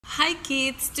Hi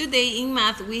kids, today in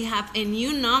math we have a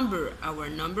new number. Our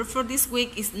number for this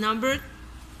week is number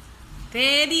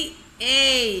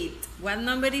 38. What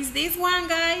number is this one,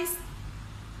 guys?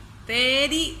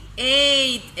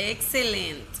 38.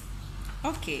 Excellent.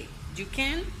 Okay, you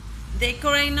can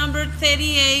decorate number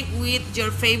 38 with your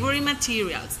favorite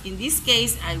materials. In this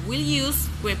case, I will use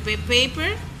crepe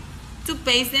paper to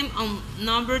paste them on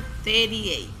number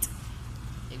 38.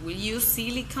 I will use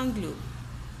silicone glue.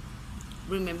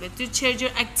 Remember to share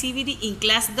your activity in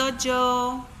Class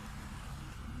Dojo.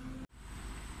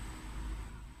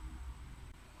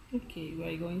 Okay, we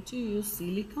are going to use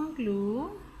silicone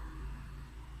glue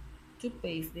to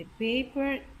paste the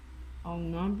paper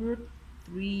on number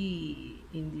 3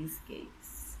 in this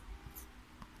case.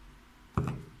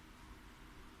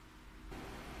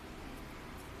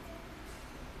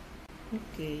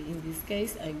 Okay, in this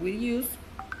case I will use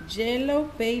yellow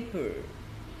paper.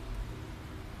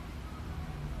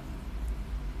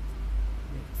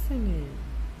 Excellent.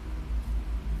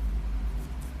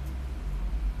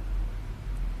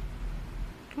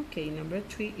 Okay, number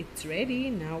 3 it's ready.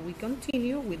 Now we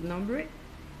continue with number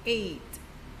 8.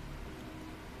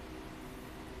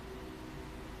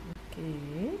 Okay,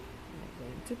 I'm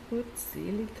going to put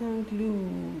silicone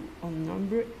glue on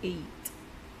number 8.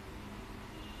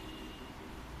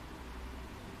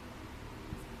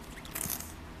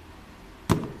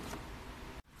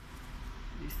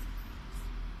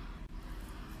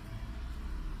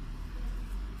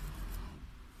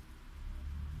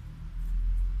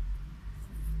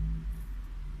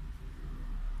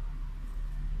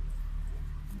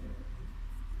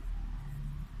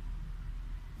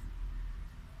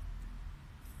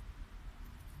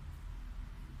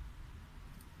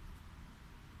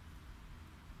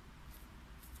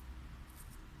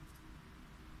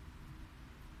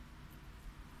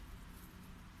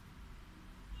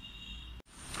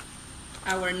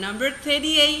 Our number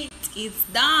 38 is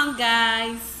done,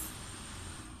 guys.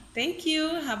 Thank you.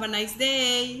 Have a nice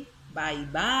day.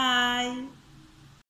 Bye-bye.